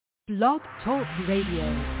Blog Talk Radio.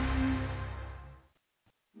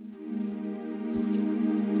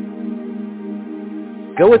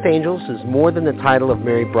 Go With Angels is more than the title of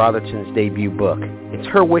Mary Brotherton's debut book. It's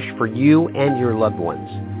her wish for you and your loved ones.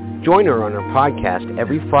 Join her on her podcast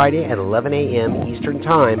every Friday at 11 a.m. Eastern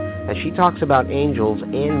Time as she talks about angels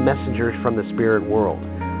and messengers from the spirit world.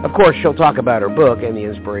 Of course, she'll talk about her book and the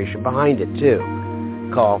inspiration behind it, too.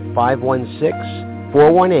 Call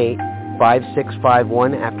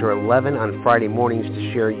 516-418-5651 after 11 on Friday mornings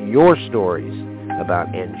to share your stories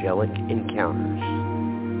about angelic encounters.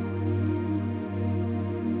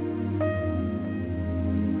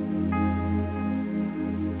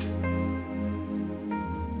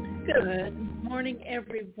 Good morning,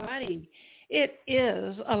 everybody. It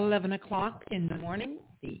is 11 o'clock in the morning,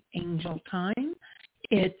 the angel time.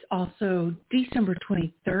 It's also December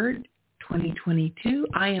 23rd, 2022.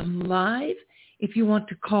 I am live. If you want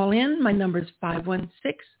to call in, my number is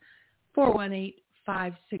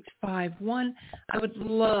 516-418-5651. I would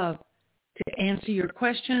love to answer your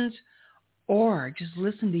questions or just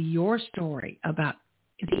listen to your story about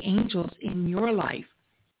the angels in your life.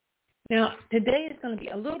 Now, today is going to be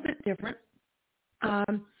a little bit different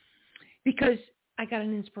because I got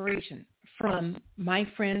an inspiration from my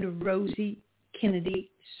friend Rosie Kennedy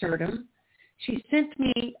Surdam. She sent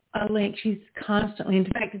me a link. She's constantly, in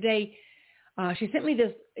fact, today, she sent me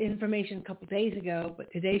this information a couple days ago,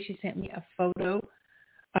 but today she sent me a photo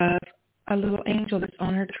of a little angel that's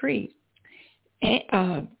on her tree.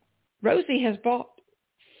 And, Rosie has bought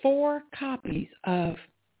 4 copies of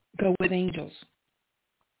Go With Angels.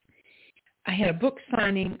 I had a book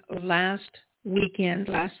signing last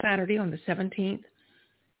Saturday on the 17th,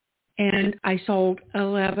 and I sold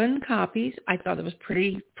 11 copies. I thought it was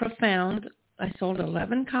pretty profound. I sold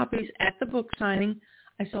 11 copies at the book signing.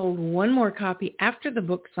 I sold 1 more copy after the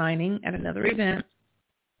book signing at another event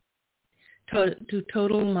to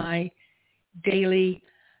total my daily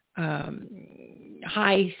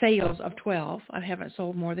high sales of 12. I haven't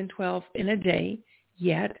sold more than 12 in a day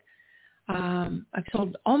yet. I've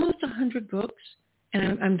sold almost 100 books,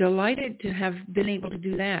 and I'm delighted to have been able to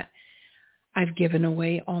do that. I've given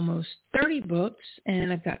away almost 30 books,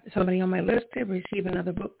 and I've got somebody on my list to receive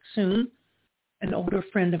another book soon, an older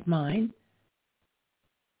friend of mine.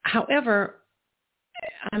 Hehowever,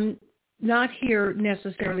 I'm not here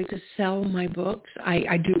necessarily to sell my books.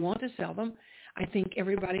 I do want to sell them. I think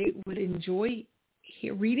everybody would enjoy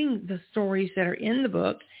reading the stories that are in the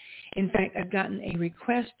book. In fact, I've gotten a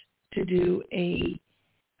request to do an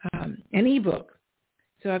ebook.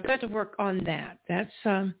 So I've got to work on that. That's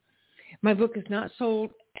my book is not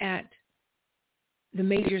sold at the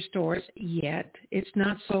major stores yet. It's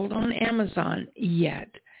not sold on Amazon yet.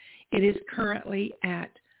 It is currently at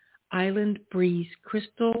Island Breeze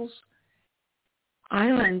Crystals,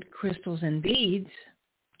 Island Crystals and Beads,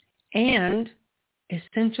 and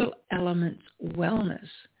Essential Elements Wellness.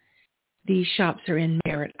 These shops are in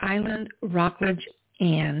Merritt Island, Rockledge,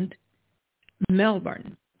 and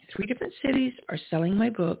Melbourne. 3 different cities are selling my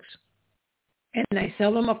books, and I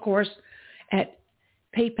sell them, of course, at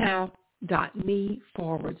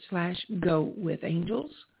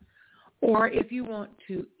paypal.me/GoWithAngels. Or if you want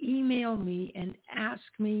to email me and ask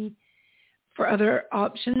me for other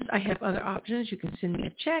options, I have other options. You can send me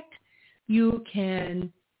a check. You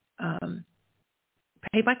can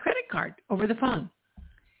pay by credit card over the phone.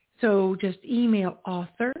 So just email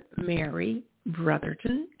author Mary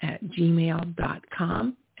Brotherton at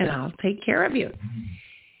gmail.com, and I'll take care of you.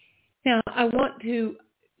 Now, I want to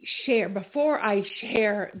share, before I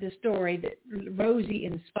share the story that Rosie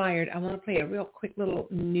inspired, I want to play a real quick little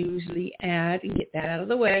Newsly ad and get that out of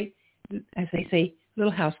the way. As they say,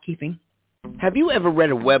 little housekeeping. Have you ever read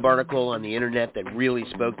a web article on the internet that really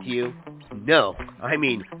spoke to you? No, I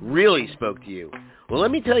mean really spoke to you. Well, let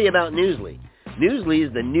me tell you about Newsly. Newsly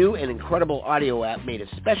is the new and incredible audio app made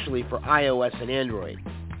especially for iOS and Android.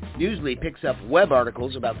 Newsly picks up web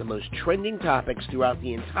articles about the most trending topics throughout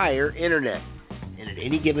the entire internet. And at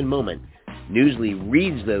any given moment, Newsly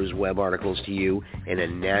reads those web articles to you in a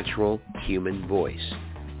natural human voice.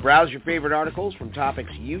 Browse your favorite articles from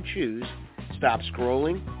topics you choose. Stop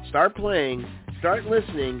scrolling, start playing, start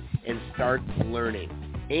listening, and start learning.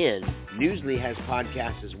 And Newsly has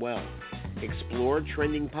podcasts as well. Explore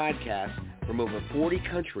trending podcasts from over 40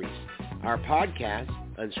 countries. Our podcasts,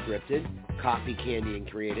 Unscripted, Coffee, Candy, and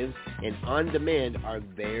Creatives, and On Demand are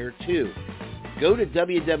there too. Go to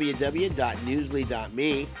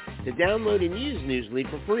www.newsly.me to download and use Newsly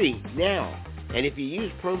for free now. And if you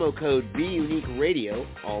use promo code BeUniqueRadio,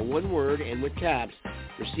 all one word and with caps,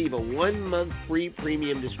 receive a 1-month free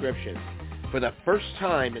premium subscription. For the first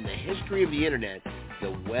time in the history of the internet,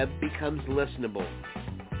 the web becomes listenable.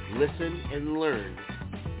 Listen and learn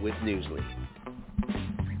with Newsly.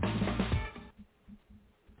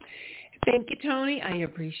 Thank you, Tony. I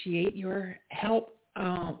appreciate your help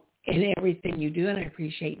in everything you do, and I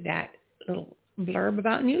appreciate that little blurb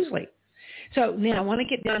about Newsly. So now I want to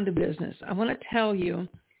get down to business. I want to tell you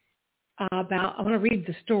I want to read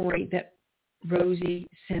the story that Rosie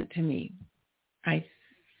sent to me.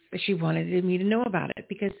 She wanted me to know about it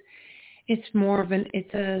because it's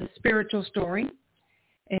it's a spiritual story,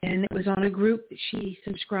 and it was on a group that she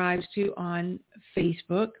subscribes to on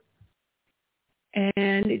Facebook,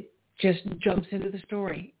 and it just jumps into the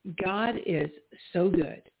story. God is so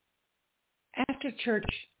good. After church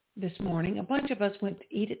this morning, a bunch of us went to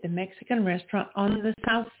eat at the Mexican restaurant on the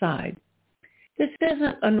south side. This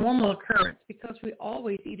isn't a normal occurrence because we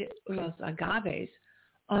always eat at Los Agaves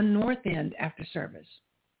on North End after service.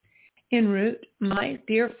 En route, my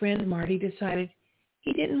dear friend Marty decided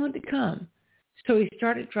he didn't want to come, so he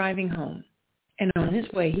started driving home. And on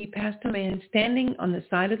his way, he passed a man standing on the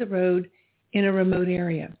side of the road in a remote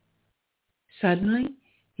area. Suddenly,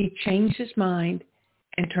 he changed his mind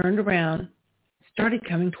and turned around, started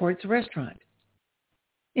coming towards the restaurant.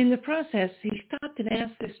 In the process, he stopped and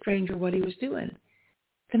asked the stranger what he was doing.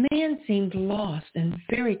 The man seemed lost and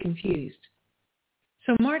very confused.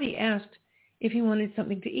 So Marty asked if he wanted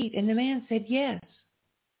something to eat, and the man said yes.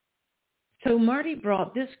 So Marty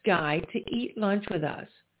brought this guy to eat lunch with us,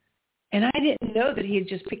 and I didn't know that he had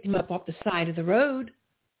just picked him up off the side of the road.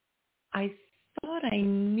 I thought I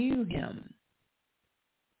knew him.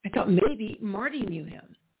 I thought maybe Marty knew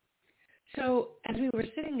him. So as we were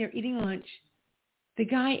sitting there eating lunch, the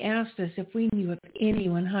guy asked us if we knew of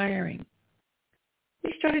anyone hiring.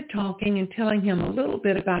 We started talking and telling him a little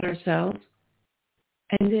bit about ourselves.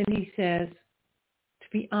 And then he says, to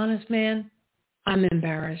be honest, man, I'm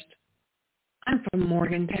embarrassed. I'm from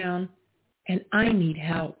Morgantown, and I need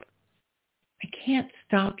help. I can't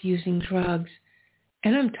stop using drugs,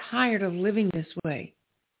 and I'm tired of living this way.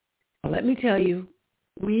 Well, let me tell you,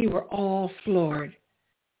 we were all floored.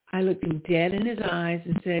 I looked him dead in his eyes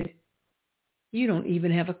and said, you don't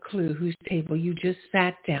even have a clue whose table you just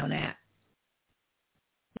sat down at.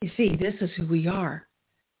 You see, this is who we are.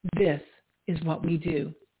 This is what we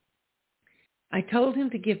do. I told him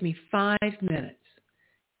to give me 5 minutes.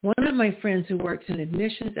 One of my friends who works in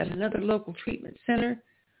admissions at another local treatment center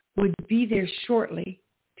would be there shortly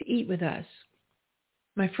to eat with us.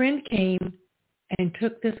 My friend came and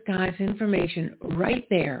took this guy's information right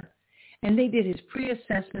there, and they did his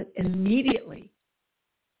pre-assessment immediately.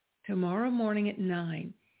 Tomorrow morning at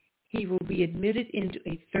 9, he will be admitted into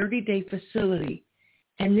a 30-day facility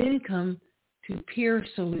and then come to Peer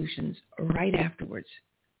Solutions right afterwards.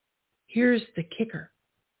 Here's the kicker.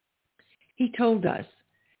 He told us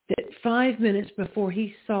that 5 minutes before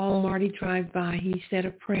he saw Marty drive by, he said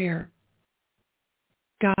a prayer.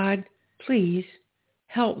 God, please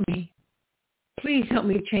help me. Please help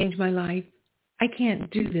me change my life. I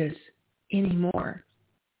can't do this anymore.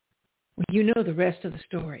 Well, you know the rest of the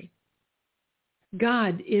story.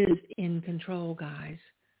 God is in control, guys.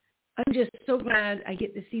 I'm just so glad I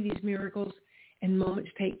get to see these miracles and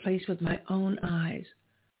moments take place with my own eyes.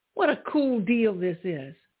 What a cool deal this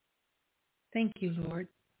is. Thank you, Lord.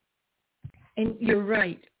 And you're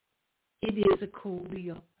right. It is a cool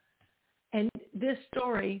deal. And this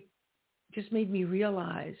story just made me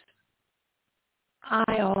realize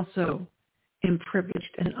I also am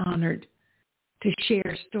privileged and honored to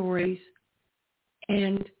share stories.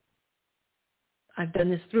 And I've done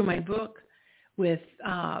this through my book with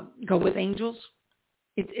Go With Angels.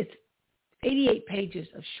 It's 88 pages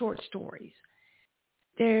of short stories.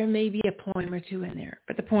 There may be a poem or two in there,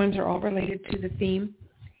 but the poems are all related to the theme.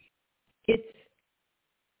 It's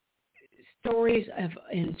stories of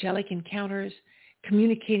angelic encounters,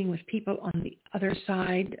 communicating with people on the other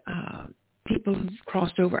side, people who've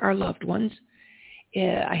crossed over, our loved ones.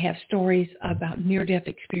 I have stories about near-death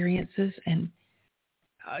experiences and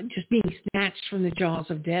just being snatched from the jaws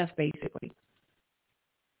of death, basically.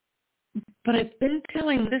 But I've been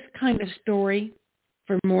telling this kind of story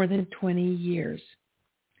for more than 20 years.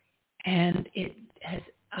 And it has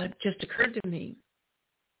just occurred to me,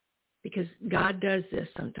 because God does this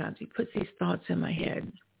sometimes. He puts these thoughts in my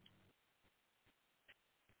head.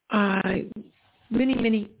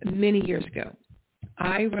 Many years ago,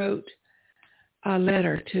 I wrote a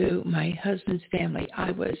letter to my husband's family. I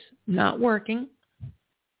was not working.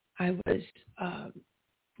 I was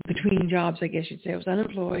between jobs, I guess you'd say. I was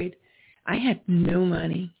unemployed. I had no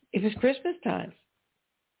money. It was Christmas time.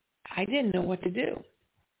 I didn't know what to do.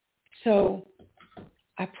 So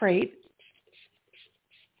I prayed,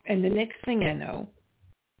 and the next thing I know,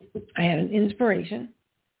 I had an inspiration,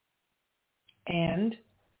 and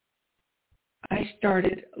I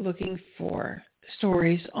started looking for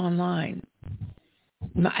stories online.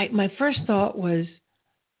 My first thought was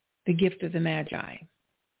The Gift of the Magi.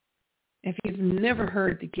 If you've never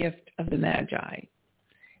heard The Gift of the Magi,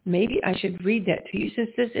 maybe I should read that to you since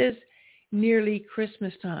this is nearly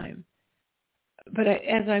Christmas time. But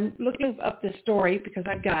as I'm looking up the story, because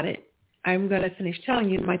I've got it, I'm going to finish telling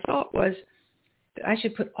you. My thought was that I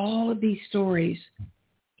should put all of these stories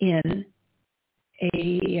in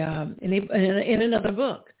another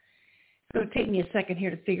book. It's going to take me a second here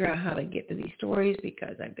to figure out how to get to these stories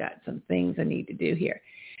because I've got some things I need to do here.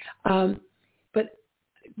 But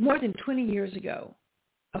more than 20 years ago,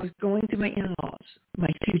 I was going to my in-laws,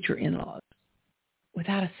 my future in-laws,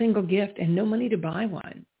 without a single gift and no money to buy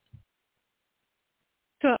one.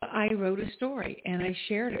 So I wrote a story and I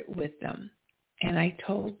shared it with them. And I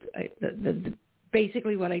told,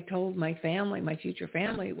 basically what I told my family, my future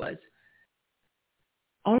family, was,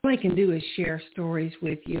 all I can do is share stories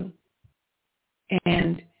with you.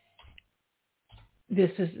 And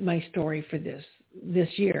this is my story for this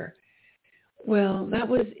year. Well, that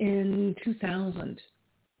was in 2000.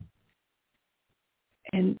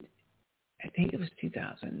 And I think it was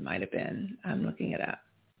 2000, might have been. I'm looking it up.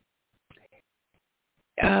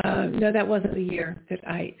 No, that wasn't the year that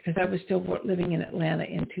because I was still living in Atlanta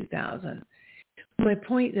in 2000. My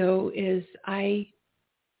point, though, is I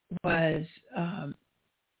was,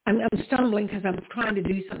 I'm stumbling because I'm trying to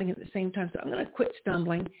do something at the same time. So I'm going to quit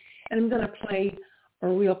stumbling, and I'm going to play a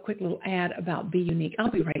real quick little ad about Be Unique.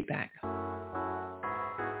 I'll be right back.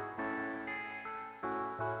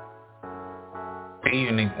 Be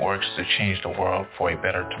Unique works to change the world for a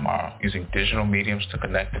better tomorrow, using digital mediums to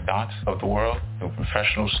connect the dots of the world through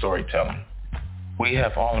professional storytelling. We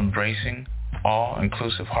have all-embracing,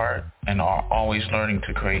 all-inclusive heart and are always learning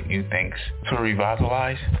to create new things, to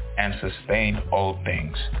revitalize and sustain old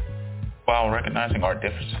things. While recognizing our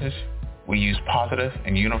differences, we use positive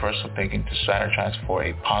and universal thinking to strategize for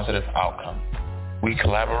a positive outcome. We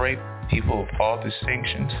collaborate with people of all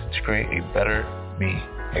distinctions to create a better me,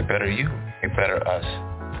 a better you, a better us.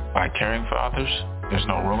 By caring for others, there's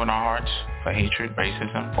no room in our hearts for hatred,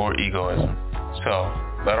 racism, or egoism. So,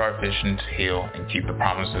 let our visions heal and keep the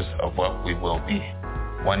promises of what we will be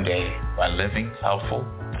one day by living helpful,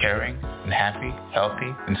 caring, and happy,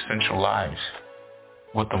 healthy, and essential lives.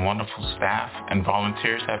 With the wonderful staff and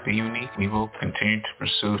volunteers at Be Unique, we will continue to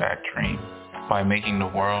pursue that dream by making the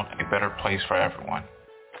world a better place for everyone.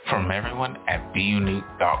 From everyone at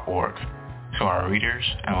BeUnique.org. To our readers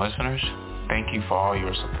and listeners, thank you for all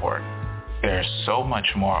your support. There's so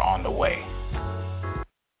much more on the way.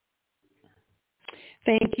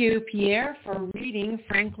 Thank you, Pierre, for reading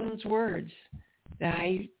Franklin's words.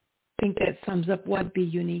 I think that sums up what Be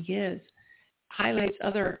Unique is. Highlights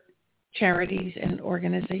other charities and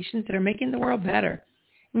organizations that are making the world better.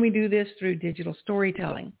 And we do this through digital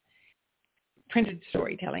storytelling, printed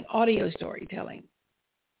storytelling, audio storytelling.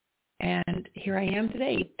 And here I am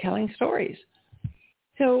today telling stories.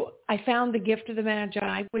 So I found The Gift of the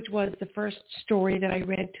Magi, which was the first story that I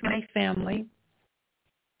read to my family.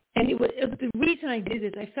 And the reason I did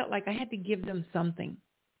this, I felt like I had to give them something.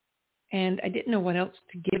 And I didn't know what else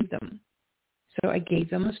to give them. So I gave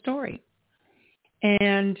them a story.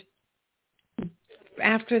 And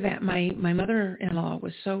after that, my mother-in-law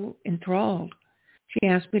was so enthralled. She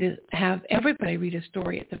asked me to have everybody read a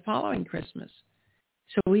story at the following Christmas.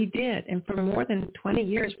 So we did, and for more than 20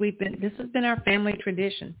 years, this has been our family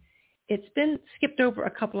tradition. It's been skipped over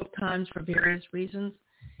a couple of times for various reasons,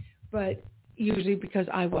 but usually because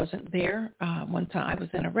I wasn't there. One time I was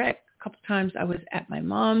in a wreck. A couple of times I was at my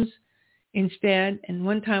mom's instead, and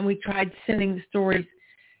one time we tried sending the stories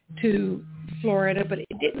to Florida, but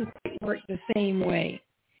it didn't work the same way.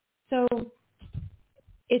 So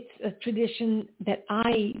it's a tradition that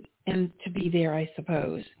I am to be there, I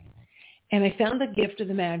suppose. And I found The Gift of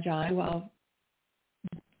the Magi while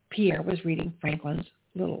Pierre was reading Franklin's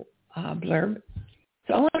little blurb.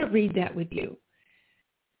 So I want to read that with you.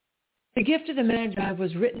 The Gift of the Magi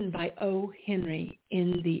was written by O. Henry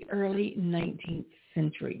in the early 19th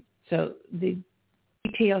century. So the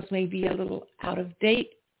details may be a little out of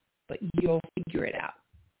date, but you'll figure it out.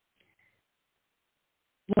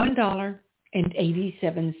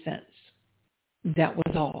 $1.87. That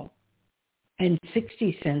was all. And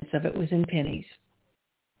 60 cents of it was in pennies.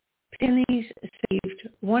 Pennies saved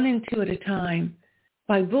 1 and 2 at a time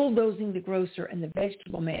by bulldozing the grocer and the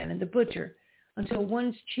vegetable man and the butcher until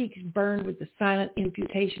one's cheeks burned with the silent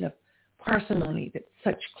imputation of parsimony that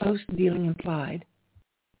such close dealing implied.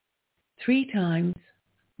 3 times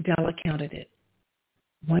Della counted it.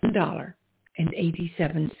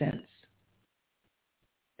 $1.87.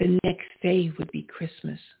 The next day would be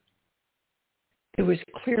Christmas. There was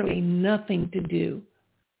clearly nothing to do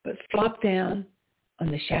but flop down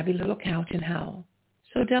on the shabby little couch and howl.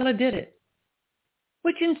 So Della did it,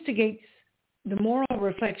 which instigates the moral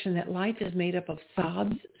reflection that life is made up of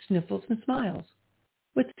sobs, sniffles, and smiles,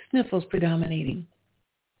 with sniffles predominating.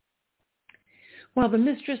 While the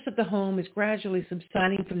mistress of the home is gradually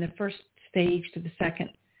subsiding from the first stage to the second,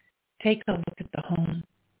 take a look at the home.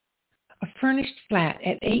 A furnished flat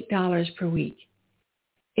at $8 per week.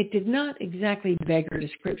 It did not exactly beg her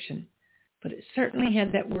description, but it certainly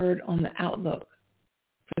had that word on the outlook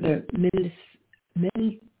for the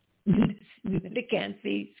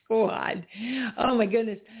Mendicancy squad. Oh my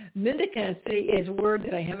goodness. Mendicancy is a word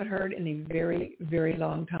that I haven't heard in a very, very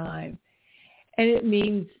long time. And it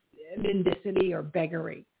means mendicity or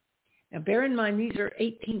beggary. Now bear in mind, this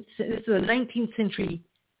is a 19th century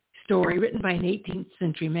story written by an 18th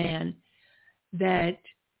century man that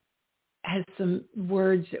has some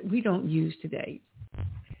words that we don't use today.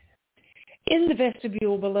 In the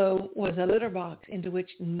vestibule below was a litter box into which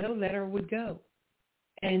no letter would go,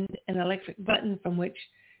 and an electric button from which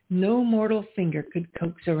no mortal finger could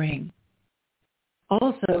coax a ring.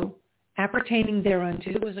 Also, appertaining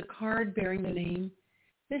thereunto was a card bearing the name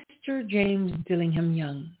Mr. James Dillingham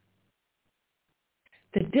Young.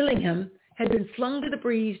 The Dillingham had been flung to the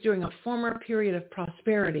breeze during a former period of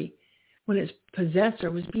prosperity when its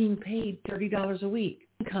possessor was being paid $30 a week.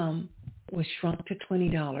 Income was shrunk to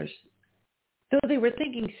 $20, though they were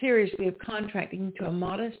thinking seriously of contracting to a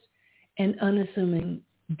modest and unassuming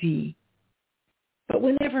D. But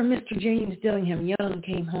whenever Mr. James Dillingham Young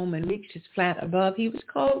came home and reached his flat above, he was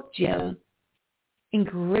called Jim and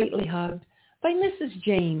greatly hugged by Mrs.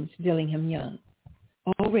 James Dillingham Young,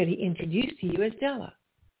 already introduced to you as Della,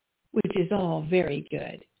 which is all very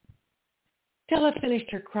good. Della finished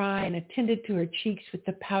her cry and attended to her cheeks with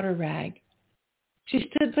the powder rag. She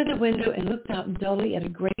stood by the window and looked out dully at a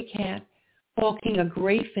gray cat walking a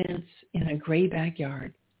gray fence in a gray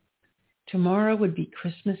backyard. Tomorrow would be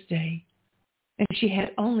Christmas Day, and she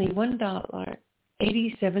had only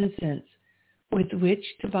 $1.87 with which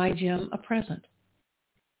to buy Jim a present.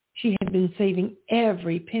 She had been saving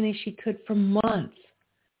every penny she could for months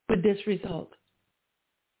with this result.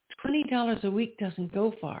 $20 a week doesn't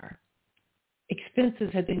go far.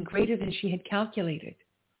 Expenses had been greater than she had calculated.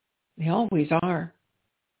 They always are.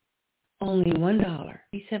 Only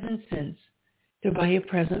 $1.87 to buy a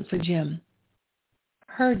present for Jim.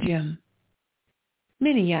 Her Jim.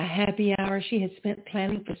 Many a happy hour she had spent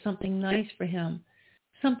planning for something nice for him,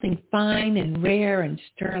 something fine and rare and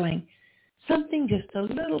sterling, something just a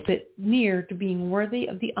little bit near to being worthy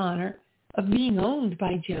of the honor of being owned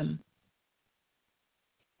by Jim.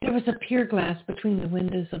 There was a pier glass between the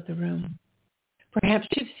windows of the room. Perhaps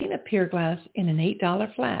you've seen a pier glass in an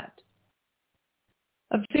 $8 flat.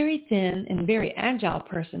 A very thin and very agile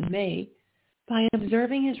person may, by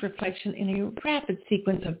observing his reflection in a rapid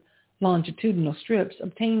sequence of longitudinal strips,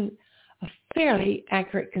 obtain a fairly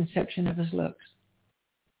accurate conception of his looks.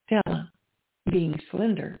 Della, being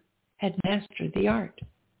slender, had mastered the art.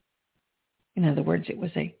 In other words, it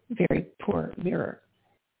was a very poor mirror.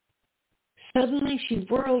 Suddenly she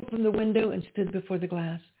whirled from the window and stood before the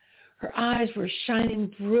glass. Her eyes were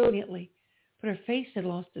shining brilliantly, but her face had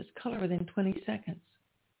lost its color within 20 seconds.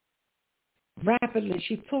 Rapidly,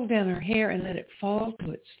 she pulled down her hair and let it fall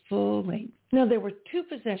to its full length. Now, there were two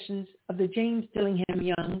possessions of the James Dillingham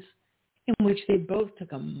Youngs in which they both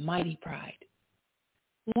took a mighty pride.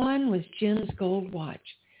 One was Jim's gold watch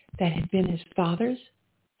that had been his father's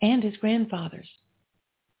and his grandfather's.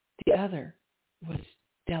 The other was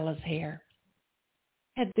Della's hair.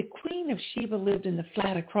 Had the Queen of Sheba lived in the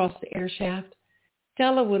flat across the air shaft,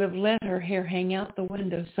 Della would have let her hair hang out the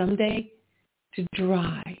window someday to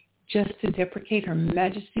dry, just to deprecate Her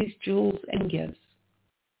Majesty's jewels and gifts.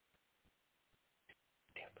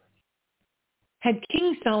 Had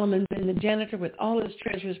King Solomon been the janitor with all his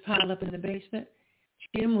treasures piled up in the basement,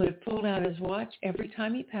 Jim would have pulled out his watch every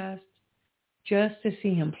time he passed, just to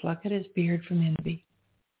see him pluck at his beard from envy.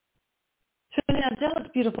 So now Della's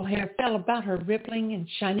beautiful hair fell about her, rippling and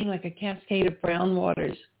shining like a cascade of brown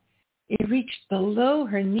waters. It reached below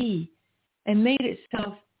her knee and made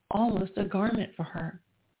itself almost a garment for her.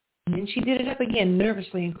 And then she did it up again,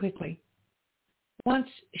 nervously and quickly. Once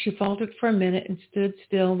she faltered for a minute and stood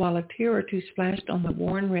still while a tear or two splashed on the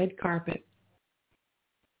worn red carpet.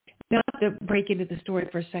 Now I have to break into the story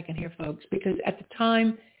for a second here, folks, because at the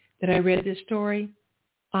time that I read this story,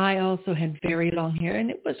 I also had very long hair, and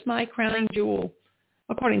it was my crowning jewel,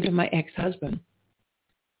 according to my ex-husband.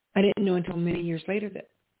 I didn't know until many years later that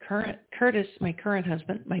Curtis, my current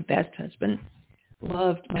husband, my best husband,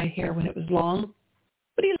 loved my hair when it was long,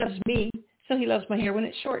 but he loves me, so he loves my hair when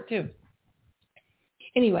it's short too.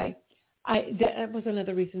 Anyway, that was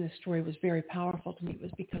another reason this story was very powerful to me,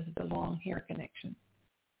 was because of the long hair connection.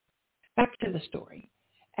 Back to the story.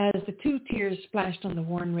 As the two tears splashed on the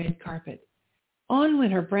worn red carpet, on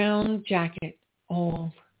went her brown jacket,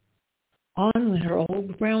 on went her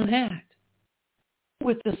old brown hat.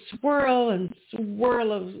 With the swirl and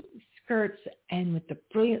swirl of skirts and with the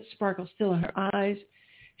brilliant sparkle still in her eyes,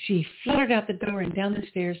 she fluttered out the door and down the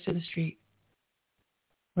stairs to the street.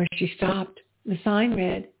 Where she stopped, the sign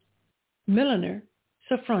read, Milliner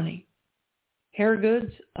Sofroni, hair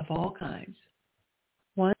goods of all kinds.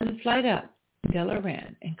 One flight up, Della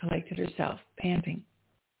ran and collected herself, panting.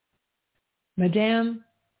 Madame,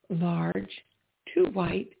 large, too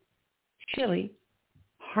white, chilly,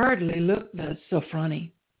 hardly looked the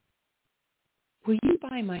Sofroni. Will you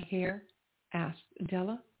buy my hair? Asked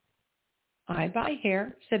Della. I buy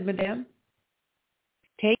hair, said Madame.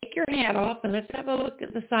 Take your hat off and let's have a look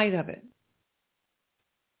at the sight of it.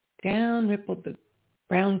 Down rippled the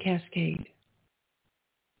brown cascade.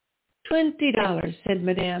 $20, said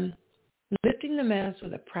Madame, lifting the mass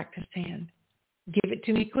with a practiced hand. Give it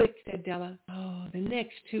to me quick, said Della. Oh, the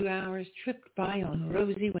next 2 hours tripped by on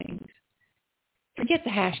rosy wings. Forget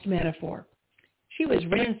the hashed metaphor. She was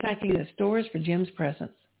ransacking the stores for Jim's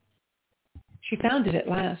presents. She found it at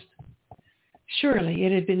last. Surely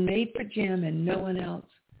it had been made for Jim and no one else.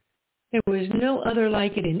 There was no other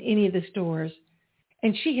like it in any of the stores,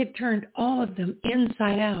 and she had turned all of them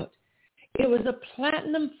inside out. It was a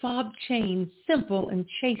platinum fob chain, simple and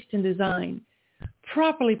chaste in design,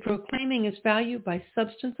 properly proclaiming its value by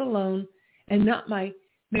substance alone and not by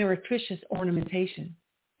meretricious ornamentation,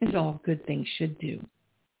 as all good things should do.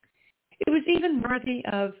 It was even worthy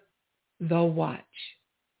of the watch.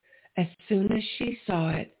 As soon as she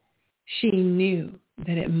saw it, she knew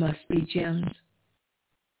that it must be Jim's.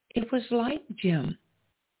 It was like Jim.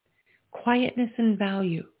 Quietness and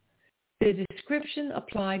value. The description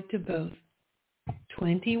applied to both.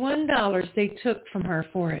 $21 they took from her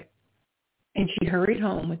for it, and she hurried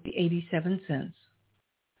home with the 87 cents.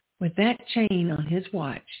 With that chain on his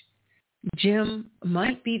watch, Jim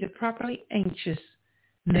might be the properly anxious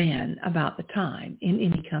man about the time in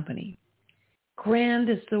any company. Grand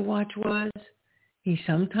as the watch was, he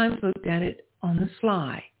sometimes looked at it on the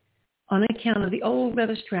sly, on account of the old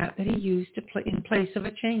leather strap that he used to play in place of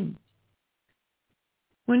a chain.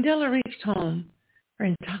 When Della reached home, her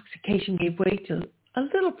intoxication gave way to a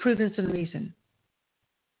little prudence and reason.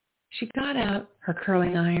 She got out her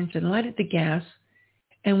curling irons and lighted the gas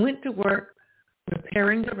and went to work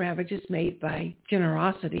repairing the ravages made by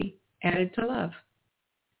generosity added to love,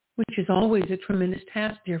 which is always a tremendous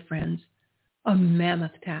task, dear friends, a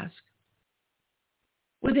mammoth task.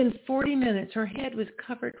 Within 40 minutes, her head was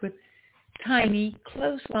covered with tiny,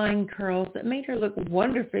 close-lying curls that made her look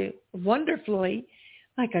wonderfully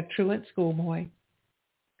like a truant schoolboy.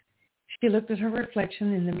 She looked at her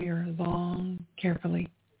reflection in the mirror long, carefully,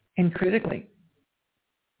 and critically.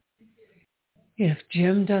 If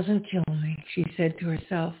Jim doesn't kill me, she said to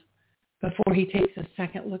herself, before he takes a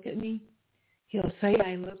second look at me, he'll say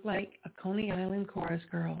I look like a Coney Island chorus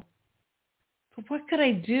girl. But what could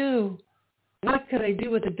I do? What could I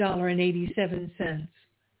do with $1.87?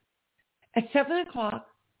 At 7 o'clock,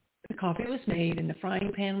 the coffee was made and the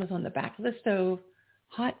frying pan was on the back of the stove,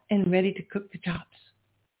 hot and ready to cook the chops.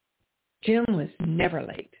 Jim was never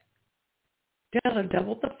late. Della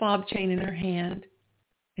doubled the fob chain in her hand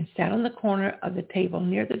and sat on the corner of the table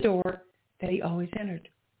near the door that he always entered.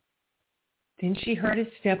 Then she heard his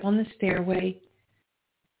step on the stairway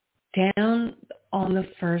down on the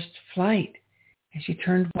first flight, and she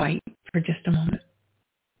turned white for just a moment.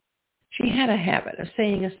 She had a habit of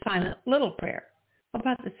saying a silent little prayer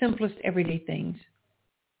about the simplest everyday things.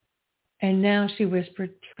 And now she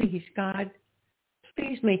whispered, "Please, God,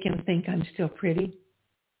 please make him think I'm still pretty."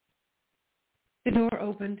 The door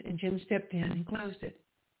opened and Jim stepped in and closed it.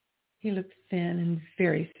 He looked thin and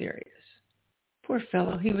very serious. Poor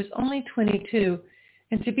fellow, he was only 22,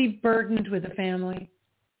 and to be burdened with a family.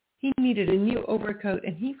 He needed a new overcoat,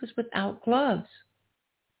 and he was without gloves.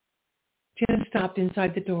 Jim stopped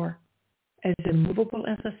inside the door, as immovable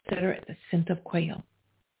as a setter at the scent of quail.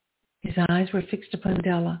 His eyes were fixed upon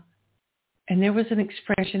Della, and there was an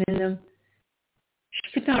expression in them.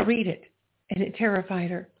 She could not read it, and it terrified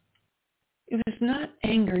her. It was not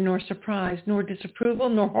anger, nor surprise, nor disapproval,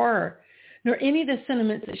 nor horror, nor any of the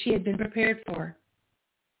sentiments that she had been prepared for.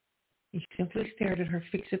 He simply stared at her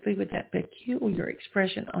fixedly with that peculiar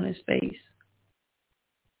expression on his face.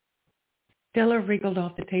 Della wriggled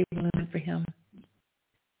off the table and went for him.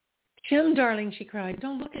 Jim, darling, she cried,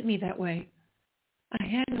 don't look at me that way. I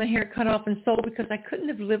had my hair cut off and sold because I couldn't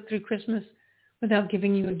have lived through Christmas without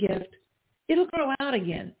giving you a gift. It'll grow out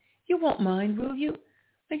again. You won't mind, will you?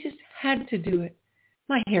 I just had to do it.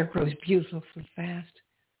 My hair grows beautifully fast.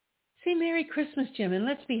 Say Merry Christmas, Jim, and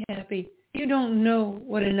let's be happy. You don't know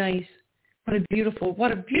what a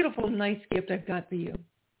beautiful, nice gift I've got for you.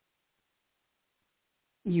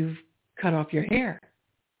 You've cut off your hair,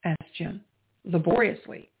 asked Jim,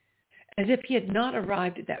 laboriously, as if he had not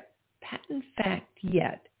arrived at that patent fact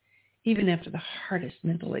yet, even after the hardest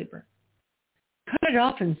mental labor. Cut it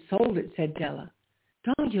off and sold it, said Della.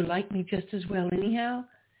 Don't you like me just as well anyhow?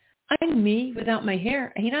 I'm me without my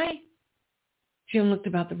hair, ain't I? Jim looked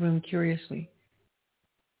about the room curiously.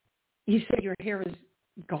 You say your hair is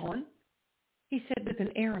gone? He said with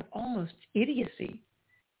an air of almost idiocy.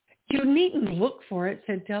 You needn't look for it,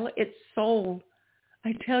 said Della. It's sold.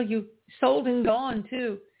 I tell you, sold and gone,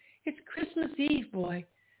 too. It's Christmas Eve, boy.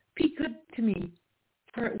 Be good to me,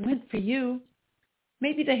 for it went for you.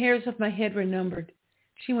 Maybe the hairs of my head were numbered,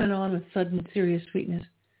 she went on with sudden serious sweetness.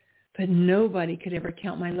 But nobody could ever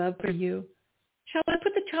count my love for you. Shall I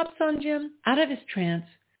put the chops on, Jim? Out of his trance,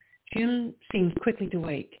 Jim seemed quickly to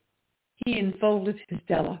wake. He enfolded his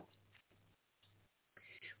Della.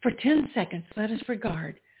 For 10 seconds, let us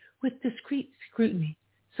regard, with discreet scrutiny,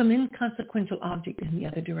 some inconsequential object in the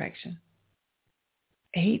other direction.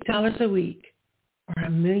 $8 a week, or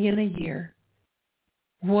 $1 million a year.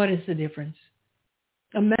 What is the difference?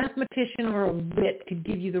 A mathematician or a wit could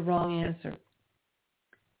give you the wrong answer.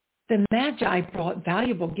 The Magi brought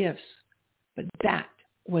valuable gifts, but that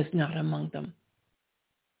was not among them.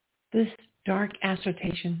 This dark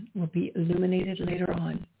assertion will be illuminated later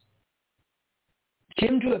on.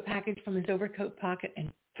 Jim drew a package from his overcoat pocket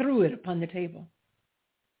and threw it upon the table.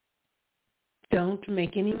 Don't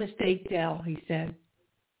make any mistake, Dell, he said,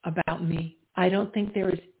 about me. I don't think there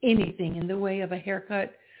is anything in the way of a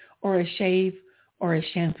haircut or a shave or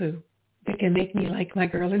a shampoo that can make me like my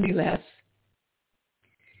girl any less.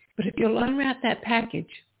 But if you'll unwrap that package,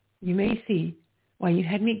 you may see why you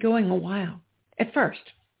had me going a while at first.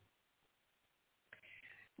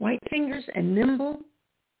 White fingers and nimble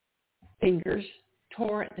fingers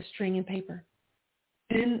tore at the string and paper.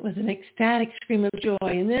 Then was an ecstatic scream of joy,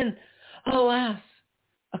 and then, alas,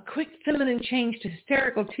 a quick feminine change to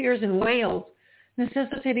hysterical tears and wails,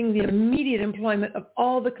 necessitating the immediate employment of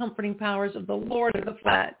all the comforting powers of the Lord of the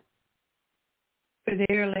Flat. For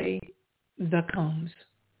there lay the combs,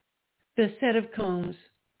 the set of combs,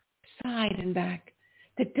 side and back,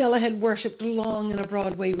 that Della had worshipped long in a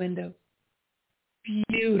Broadway window.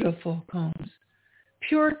 Beautiful combs,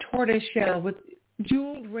 pure tortoise shell with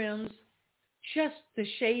jeweled rims, just the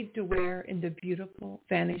shade to wear in the beautiful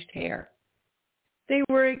vanished hair. They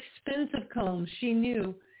were expensive combs, she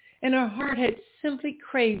knew, and her heart had simply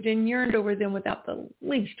craved and yearned over them without the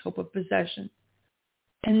least hope of possession.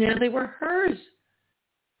 And now they were hers.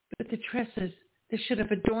 But the tresses that should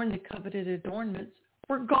have adorned the coveted adornments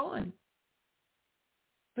were gone.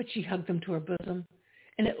 But she hugged them to her bosom,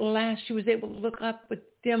 and at last she was able to look up with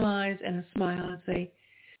dim eyes and a smile and say,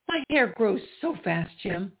 my hair grows so fast,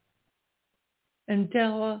 Jim. And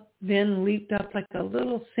Della then leaped up like a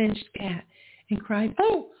little singed cat and cried,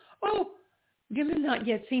 oh! Jim had not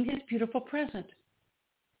yet seen his beautiful present.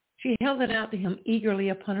 She held it out to him eagerly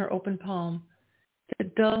upon her open palm. The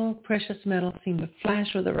dull, precious metal seemed to flash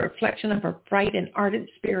with a reflection of her bright and ardent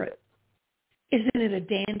spirit. Isn't it a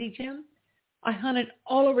dandy, Jim? I hunted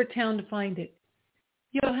all over town to find it.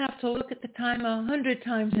 You'll have to look at the time 100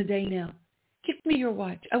 times a day now. Give me your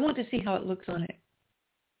watch. I want to see how it looks on it.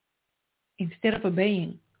 Instead of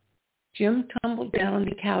obeying, Jim tumbled down on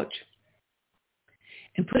the couch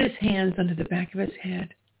and put his hands under the back of his head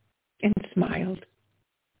and smiled.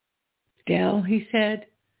 Dell, he said,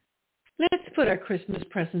 let's put our Christmas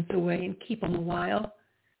presents away and keep them a while.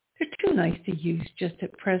 They're too nice to use just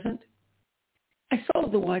at present. I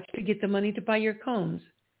sold the watch to get the money to buy your combs.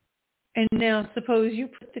 And now suppose you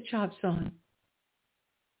put the chops on.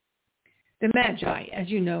 The Magi, as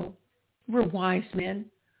you know, were wise men,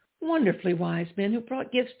 wonderfully wise men who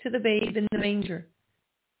brought gifts to the babe in the manger.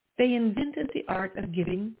 They invented the art of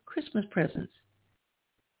giving Christmas presents.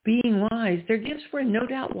 Being wise, their gifts were no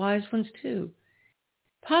doubt wise ones too,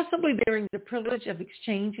 possibly bearing the privilege of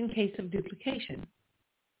exchange in case of duplication.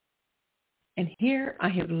 And here I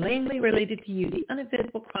have lamely related to you the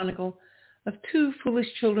uneventful chronicle of two foolish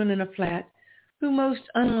children in a flat who most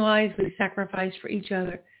unwisely sacrificed for each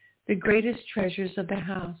other the greatest treasures of the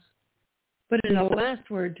house. But in a last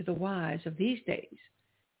word to the wise of these days,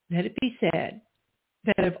 let it be said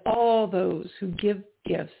that of all those who give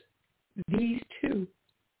gifts, these two,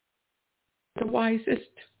 the wisest.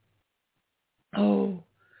 Oh,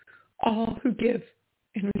 all who give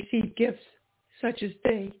and receive gifts such as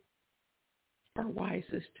they are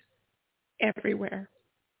wisest everywhere.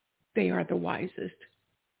 They are the wisest.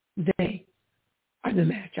 They are the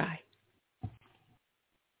Magi.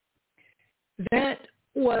 That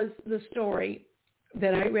was the story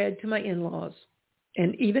that I read to my in-laws.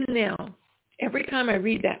 And even now, every time I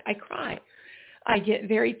read that, I cry. I get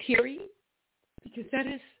very teary because that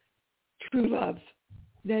is true love.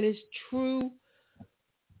 That is true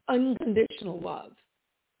unconditional love.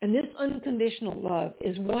 And this unconditional love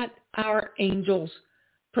is what our angels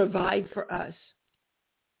provide for us.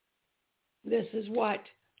 This is what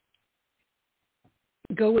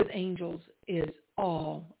Go with Angels is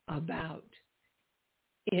all about.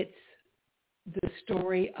 It's the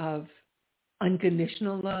story of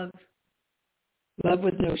unconditional love, love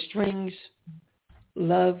with no strings,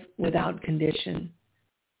 love without condition,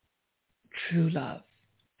 true love,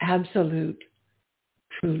 absolute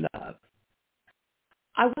true love.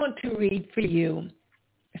 I want to read for you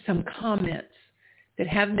some comments that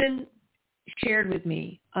have been shared with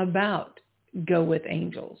me about Go with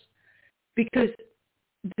Angels, because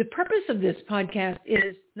the purpose of this podcast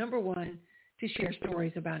is, number one, to share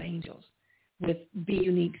stories about angels with Be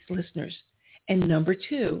Unique's listeners, and number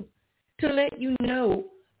two, to let you know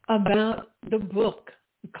about the book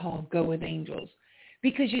called Go with Angels.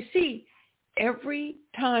 Because you see, every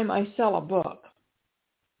time I sell a book,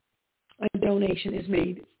 a donation is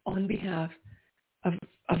made on behalf of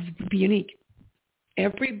Be Unique.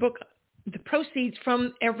 Every book, the proceeds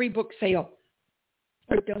from every book sale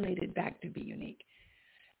are donated back to Be Unique.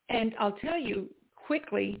 And I'll tell you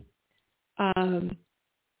quickly,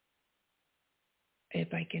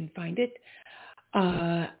 if I can find it,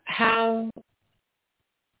 how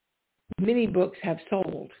many books have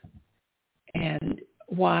sold and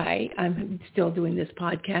why I'm still doing this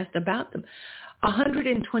podcast about them.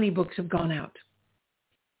 120 books have gone out.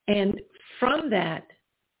 And from that,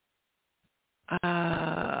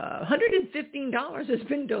 $115 has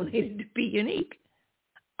been donated to Be Unique.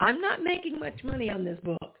 I'm not making much money on this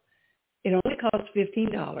book. It only costs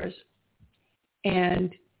 $15,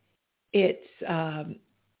 and it's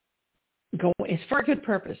for a good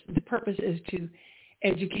purpose. The purpose is to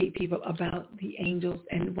educate people about the angels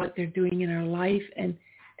and what they're doing in our life, and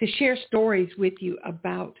to share stories with you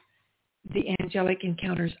about the angelic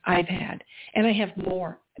encounters I've had. And I have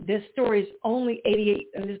more. This story is only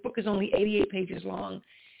 88, and this book is only 88 pages long,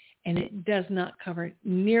 and it does not cover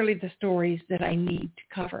nearly the stories that I need to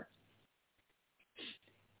cover.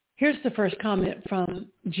 Here's the first comment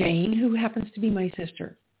from Jane, who happens to be my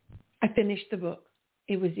sister. I finished the book.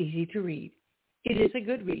 It was easy to read. It is a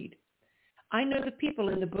good read. I know the people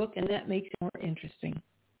in the book, and that makes it more interesting.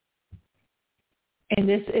 And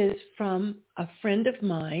this is from a friend of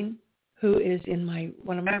mine who is in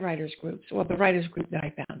one of my writers groups, well, the writers group that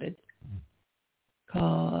I founded,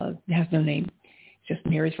 called, it has no name, it's just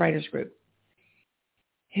Mary's Writers Group.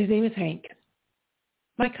 His name is Hank.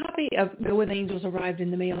 My copy of Go with Angels arrived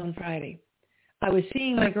in the mail on Friday. I was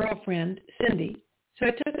seeing my girlfriend, Cindy, so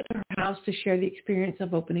I took it to her house to share the experience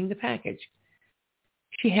of opening the package.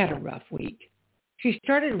 She had a rough week. She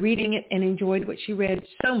started reading it and enjoyed what she read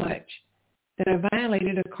so much that I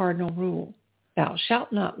violated a cardinal rule. Thou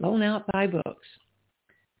shalt not loan out thy books.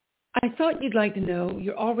 I thought you'd like to know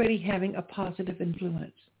you're already having a positive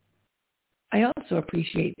influence. I also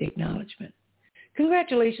appreciate the acknowledgement.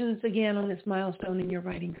 Congratulations again on this milestone in your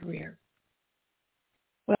writing career.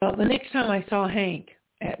 Well, the next time I saw Hank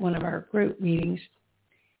at one of our group meetings,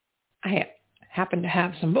 I happened to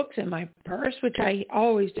have some books in my purse, which I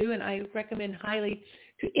always do, and I recommend highly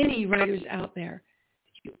to any writers out there.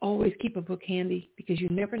 You always keep a book handy because you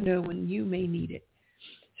never know when you may need it.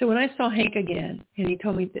 So when I saw Hank again, and he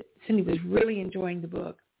told me that Cindy was really enjoying the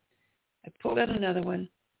book, I pulled out another one,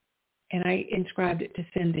 and I inscribed it to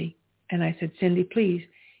Cindy. And I said, Cindy, please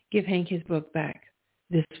give Hank his book back.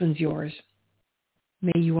 This one's yours.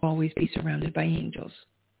 May you always be surrounded by angels.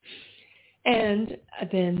 And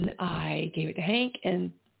then I gave it to Hank,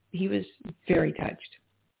 and he was very touched.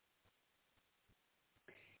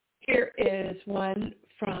 Here is one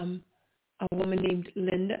from a woman named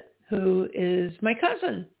Linda, who is my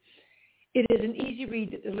cousin. It is an easy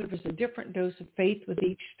read that delivers a different dose of faith with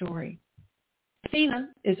each story. Athena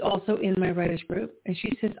is also in my writers group, and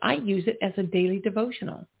she says, I use it as a daily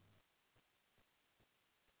devotional.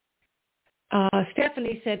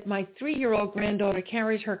 Stephanie said, my 3-year-old granddaughter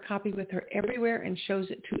carries her copy with her everywhere and shows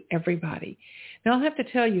it to everybody. Now, I'll have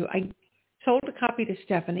to tell you, I sold a copy to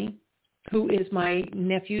Stephanie, who is my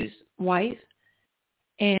nephew's wife,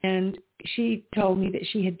 and she told me that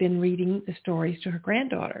she had been reading the stories to her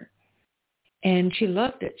granddaughter, and she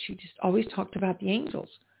loved it. She just always talked about the angels.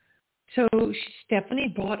 So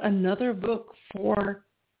Stephanie bought another book for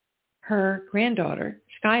her granddaughter,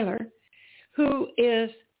 Skylar, who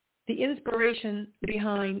is the inspiration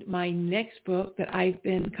behind my next book that I've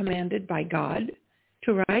been commanded by God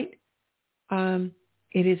to write.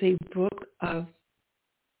 It is a book of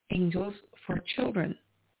angels for children.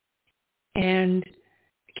 And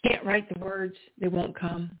I can't write the words. They won't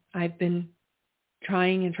come. I've been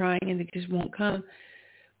trying and they just won't come.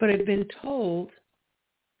 But I've been told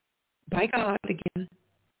by God, again,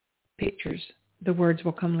 pictures, the words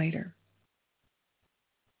will come later.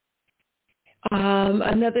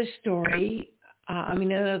 Another story,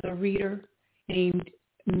 another reader named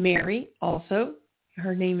Mary also.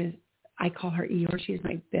 Her name is, I call her Eeyore. She's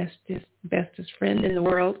my bestest friend in the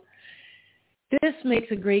world. This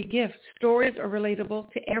makes a great gift. Stories are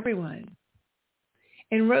relatable to everyone.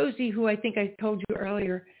 And Rosie, who I think I told you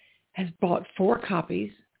earlier, has bought 4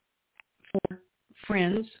 copies for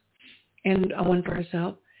friends and one for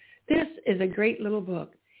herself. This is a great little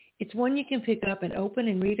book. It's one you can pick up and open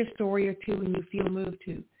and read a story or two when you feel moved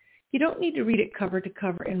to. You don't need to read it cover to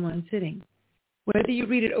cover in one sitting. Whether you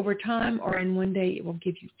read it over time or in one day, it will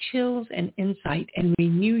give you chills and insight and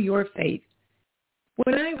renew your faith.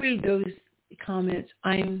 When I read those comments,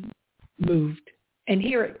 I'm moved. And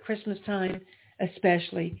here at Christmas time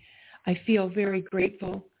especially, I feel very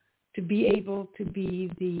grateful to be able to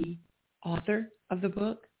be the author of the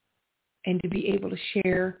book and to be able to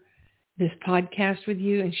share this podcast with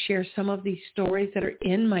you and share some of these stories that are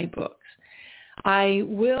in my books. I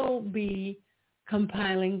will be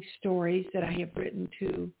compiling stories that I have written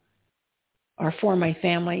to or for my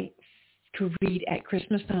family to read at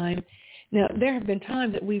Christmas time. Now, there have been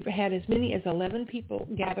times that we've had as many as 11 people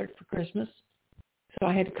gathered for Christmas, so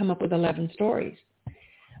I had to come up with 11 stories.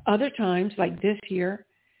 Other times, like this year,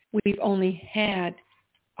 we've only had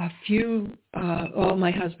a few,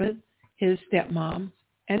 my husband, his stepmom,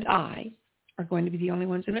 and I are going to be the only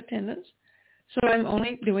ones in attendance. So I'm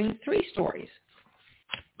only doing 3 stories.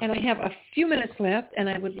 And I have a few minutes left, and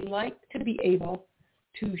I would like to be able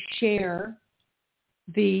to share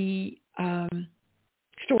the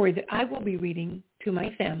story that I will be reading to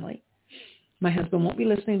my family. My husband won't be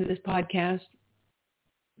listening to this podcast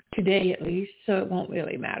today, at least, so it won't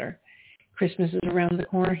really matter. Christmas is around the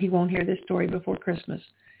corner. He won't hear this story before Christmas.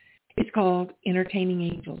 It's called Entertaining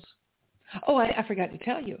Angels. Oh, I forgot to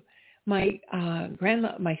tell you. My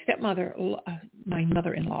my stepmother, my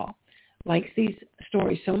mother-in-law, likes these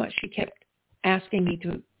stories so much she kept asking me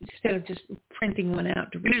to, instead of just printing one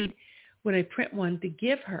out to read, would I print one to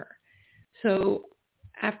give her? So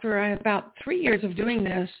after about 3 years of doing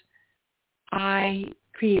this, I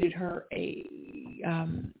created her a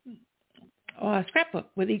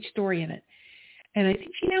scrapbook with each story in it. And I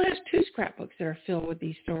think she now has 2 scrapbooks that are filled with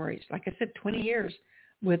these stories. Like I said, 20 years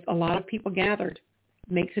with a lot of people gathered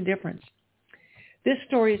makes a difference. This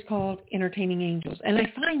story is called Entertaining Angels. And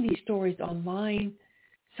I find these stories online.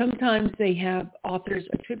 Sometimes they have authors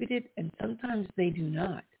attributed, and sometimes they do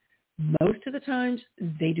not. Most of the times,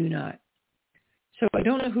 they do not. So I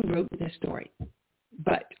don't know who wrote this story,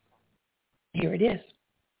 but here it is.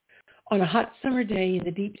 On a hot summer day in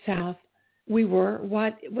the Deep South, we were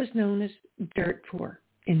what was known as dirt poor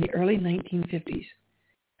in the early 1950s.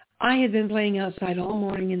 I had been playing outside all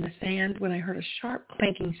morning in the sand when I heard a sharp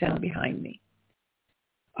clanking sound behind me.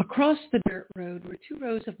 Across the dirt road were 2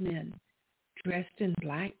 rows of men, dressed in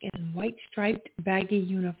black and white striped baggy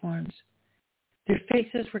uniforms. Their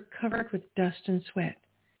faces were covered with dust and sweat,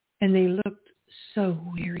 and they looked so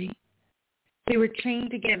weary. They were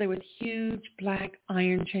chained together with huge black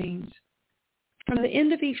iron chains. From the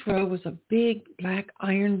end of each row was a big black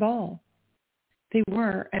iron ball. They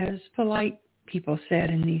were, as polite people said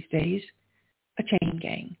in these days, a chain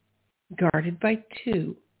gang, guarded by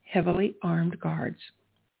 2 heavily armed guards.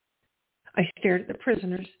 I stared at the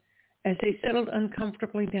prisoners as they settled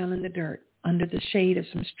uncomfortably down in the dirt under the shade of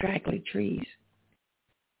some straggly trees.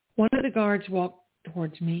 One of the guards walked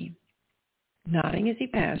towards me. Nodding as he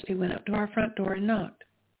passed, he went up to our front door and knocked.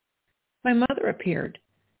 My mother appeared,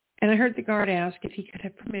 and I heard the guard ask if he could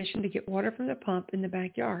have permission to get water from the pump in the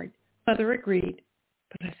backyard. Mother agreed,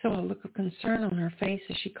 but I saw a look of concern on her face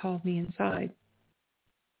as she called me inside.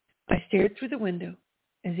 I stared through the window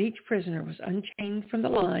as each prisoner was unchained from the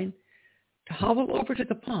line to hobble over to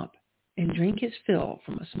the pump and drink his fill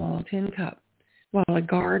from a small tin cup, while a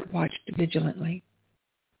guard watched vigilantly.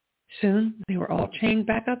 Soon they were all chained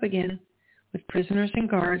back up again, with prisoners and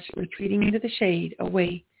guards retreating into the shade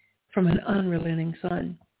away from an unrelenting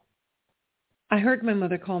sun. I heard my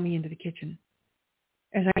mother call me into the kitchen.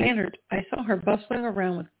 As I entered, I saw her bustling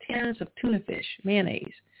around with tins of tuna fish,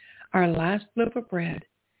 mayonnaise, our last loaf of bread,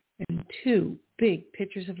 and 2 big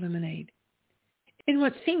pitchers of lemonade. In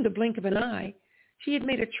what seemed a blink of an eye, she had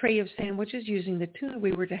made a tray of sandwiches using the tuna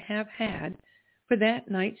we were to have had for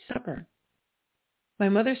that night's supper. My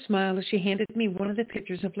mother smiled as she handed me one of the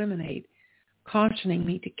pitchers of lemonade, cautioning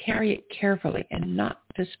me to carry it carefully and not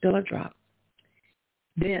to spill a drop.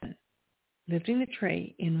 Then, lifting the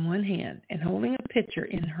tray in one hand and holding a pitcher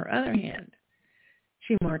in her other hand,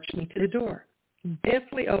 she marched me to the door,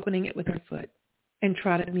 deftly opening it with her foot, and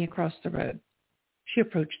trotted me across the road. She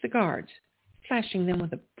approached the guards, flashing them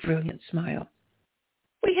with a brilliant smile.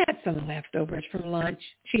 "We had some leftovers from lunch,"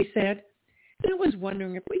 she said, "and I was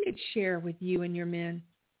wondering if we could share with you and your men."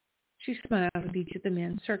 She smiled at each of the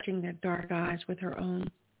men, searching their dark eyes with her own.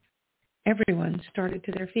 Everyone started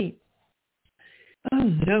to their feet. "Oh,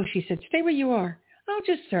 no," she said. "Stay where you are. I'll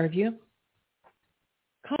just serve you."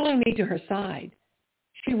 Calling me to her side,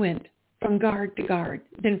 she went from guard to guard,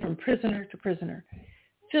 then from prisoner to prisoner,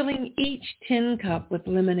 filling each tin cup with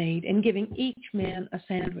lemonade and giving each man a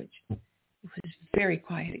sandwich. It was very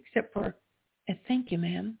quiet, except for a "thank you,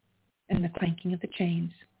 ma'am," and the clanking of the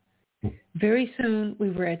chains. Very soon we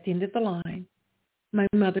were at the end of the line, my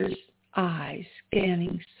mother's eyes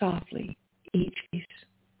scanning softly each face.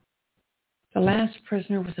 The last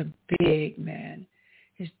prisoner was a big man,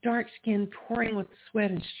 his dark skin pouring with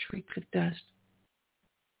sweat and streaked with dust.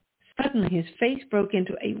 Suddenly his face broke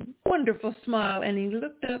into a wonderful smile, and he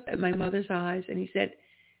looked up at my mother's eyes and he said,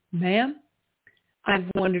 "Ma'am, I've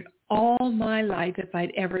wondered all my life if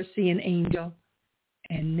I'd ever see an angel,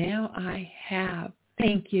 and now I have.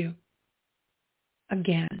 Thank you."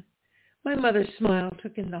 Again, my mother's smile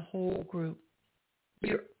took in the whole group.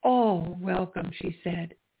 "You're all welcome," she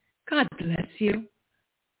said. "God bless you."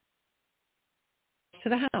 To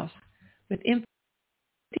the house with empty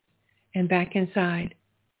and back inside.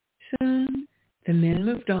 Soon the men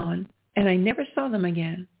moved on, and I never saw them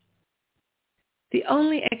again. The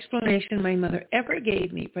only explanation my mother ever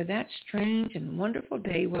gave me for that strange and wonderful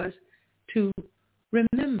day was to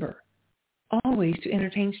remember always to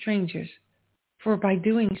entertain strangers, for by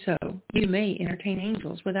doing so, you may entertain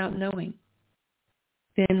angels without knowing.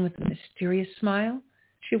 Then, with a mysterious smile,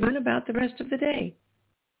 she went about the rest of the day.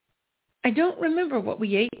 I don't remember what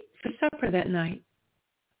we ate for supper that night.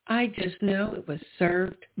 I just know it was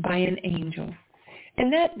served by an angel.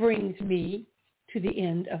 And that brings me to the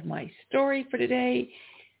end of my story for today.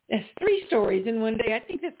 That's 3 stories in one day. I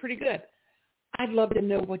think that's pretty good. I'd love to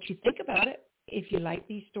know what you think about it. If you like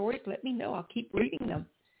these stories, let me know. I'll keep reading them.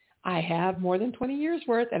 I have more than 20 years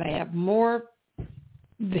worth, and I have more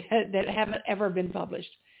that haven't ever been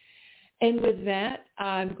published. And with that,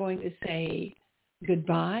 I'm going to say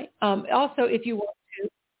goodbye. Also, if you want to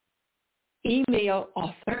email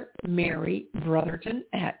author Mary Brotherton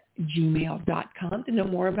at gmail.com to know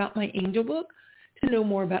more about my angel book, to know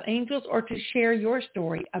more about angels, or to share your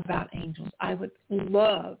story about angels. I would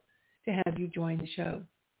love to have you join the show.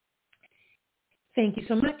 Thank you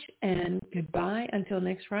so much, and goodbye until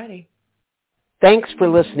next Friday. Thanks for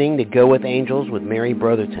listening to Go With Angels with Mary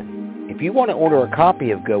Brotherton. If you want to order a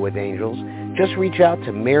copy of Go With Angels, just reach out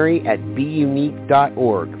to Mary at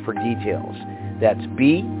beunique.org for details. That's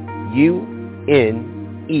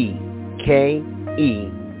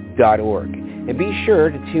BUNEKE.org. And be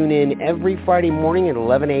sure to tune in every Friday morning at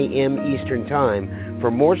 11 a.m. Eastern Time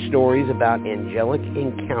for more stories about angelic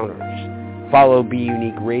encounters. Follow Be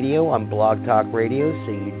Unique Radio on Blog Talk Radio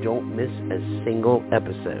so you don't miss a single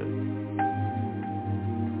episode.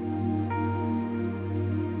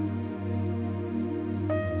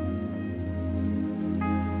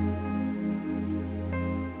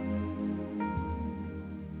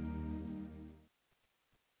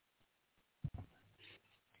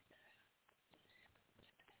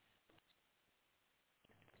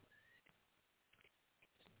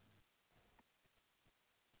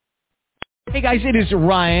 Hey guys, it is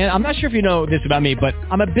Ryan. I'm not sure if you know this about me, but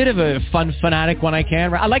I'm a bit of a fun fanatic when I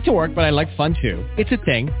can. I like to work, but I like fun too. It's a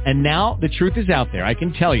thing. And now the truth is out there. I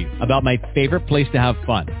can tell you about my favorite place to have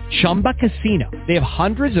fun. Chumba Casino. They have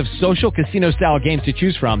hundreds of social casino style games to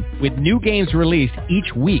choose from with new games released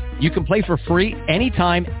each week. You can play for free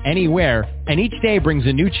anytime, anywhere. And each day brings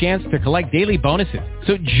a new chance to collect daily bonuses.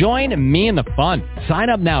 So join me in the fun. Sign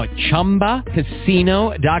up now at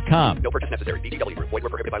ChumbaCasino.com. No purchase necessary. VGW Group. Void where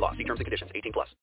prohibited by law. See terms and conditions. 18+.